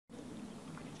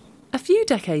A few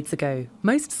decades ago,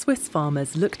 most Swiss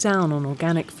farmers looked down on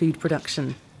organic food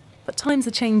production. But times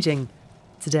are changing.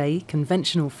 Today,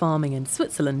 conventional farming in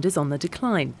Switzerland is on the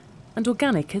decline, and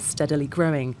organic is steadily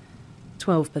growing.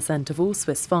 12% of all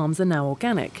Swiss farms are now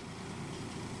organic.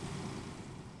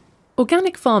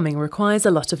 Organic farming requires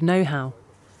a lot of know-how.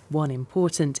 One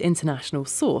important international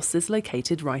source is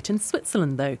located right in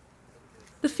Switzerland, though.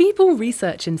 The FiBL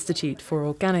Research Institute for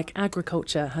Organic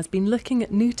Agriculture has been looking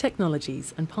at new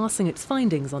technologies and passing its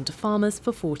findings on to farmers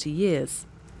for 40 years.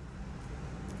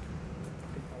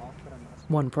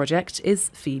 One project is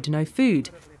Feed No Food,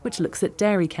 which looks at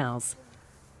dairy cows.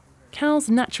 Cows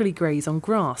naturally graze on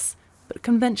grass, but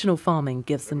conventional farming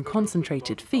gives them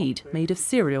concentrated feed made of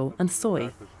cereal and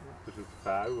soy.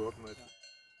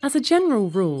 As a general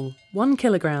rule, 1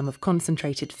 kilogram of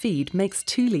concentrated feed makes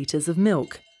 2 litres of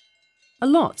milk. A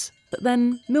lot, but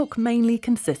then milk mainly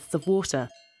consists of water.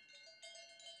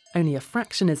 Only a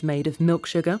fraction is made of milk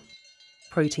sugar,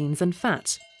 proteins and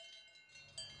fat.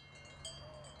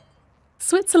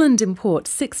 Switzerland imports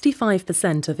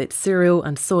 65% of its cereal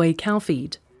and soy cow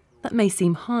feed. That may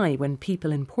seem high when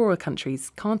people in poorer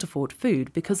countries can't afford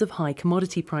food because of high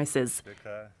commodity prices.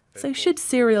 So should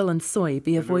cereal and soy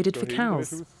be avoided for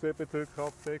cows?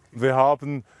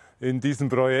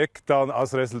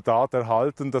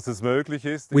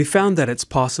 We found that it's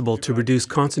possible to reduce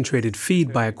concentrated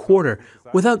feed by a quarter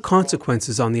without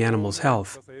consequences on the animal's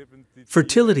health.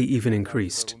 Fertility even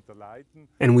increased.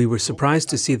 And we were surprised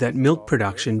to see that milk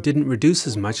production didn't reduce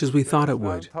as much as we thought it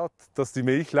would.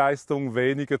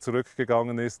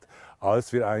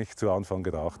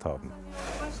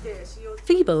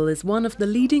 FiBL is one of the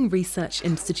leading research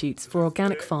institutes for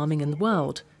organic farming in the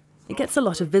world. It gets a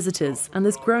lot of visitors, and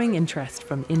there's growing interest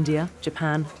from India,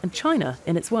 Japan and China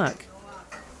in its work.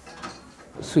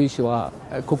 Swiss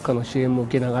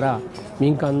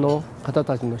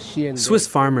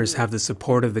farmers have the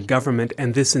support of the government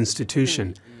and this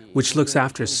institution, which looks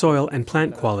after soil and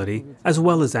plant quality as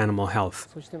well as animal health.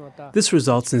 This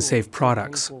results in safe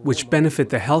products, which benefit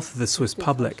the health of the Swiss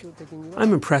public.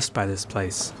 I'm impressed by this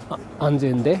place.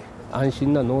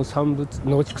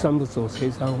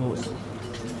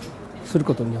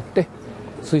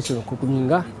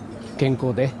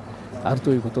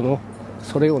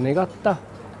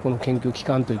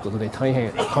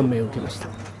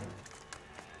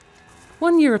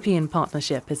 One European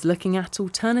partnership is looking at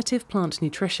alternative plant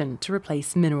nutrition to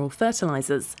replace mineral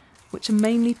fertilisers, which are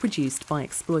mainly produced by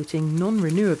exploiting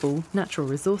non-renewable natural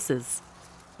resources.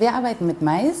 Wir arbeiten mit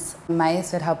Mais.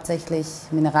 Mais wird hauptsächlich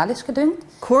mineralisch gedüngt.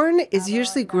 Corn is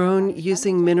usually grown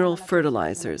using mineral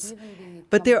fertilizers,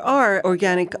 but there are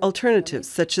organic alternatives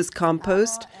such as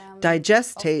compost,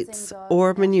 digestates,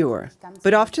 or manure.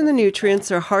 But often the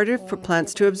nutrients are harder for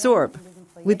plants to absorb.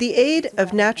 With the aid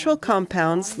of natural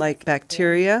compounds like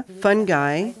bacteria,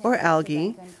 fungi, or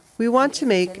algae, we want to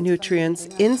make nutrients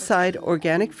inside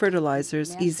organic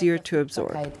fertilizers easier to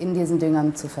absorb. In diesen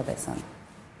Düngern zu verbessern.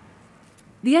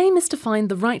 The aim is to find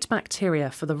the right bacteria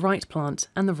for the right plant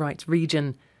and the right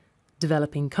region.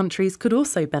 Developing countries could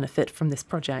also benefit from this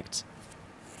project.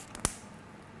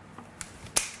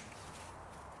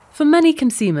 For many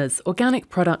consumers, organic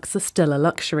products are still a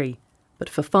luxury. But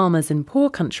for farmers in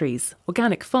poor countries,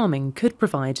 organic farming could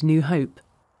provide new hope.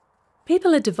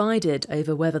 People are divided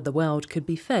over whether the world could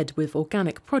be fed with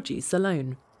organic produce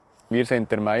alone. Wir sind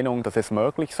der Meinung, dass es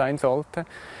möglich sein sollte,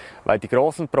 weil die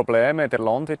großen Probleme der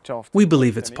Landwirtschaft. We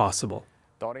believe it's possible.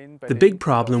 The big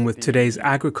problem with today's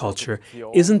agriculture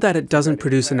isn't that it doesn't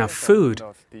produce enough food,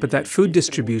 but that food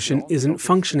distribution isn't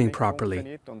functioning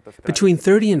properly. Between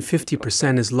 30% and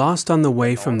 50% is lost on the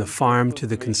way from the farm to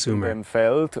the consumer. Dem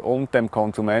Feld und dem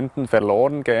Konsumenten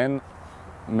verloren gehen.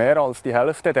 Mehr als die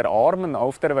Hälfte der Armen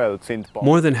auf der Welt sind.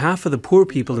 More than half of the poor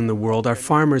people in the world are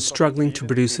farmers struggling to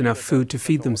produce enough food to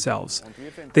feed themselves.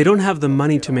 They don't have the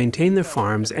money to maintain their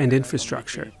farms and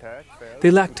infrastructure.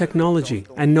 They lack technology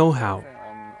and know-how.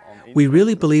 We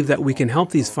really believe that we can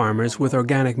help these farmers with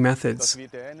organic methods.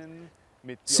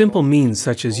 Simple means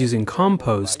such as using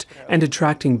compost and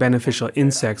attracting beneficial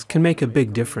insects can make a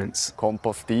big difference.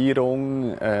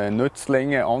 Kompostierung,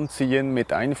 Nützlinge anziehen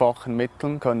mit einfachen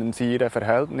Mitteln können sie ihre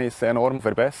Verhältnisse enorm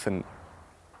verbessern.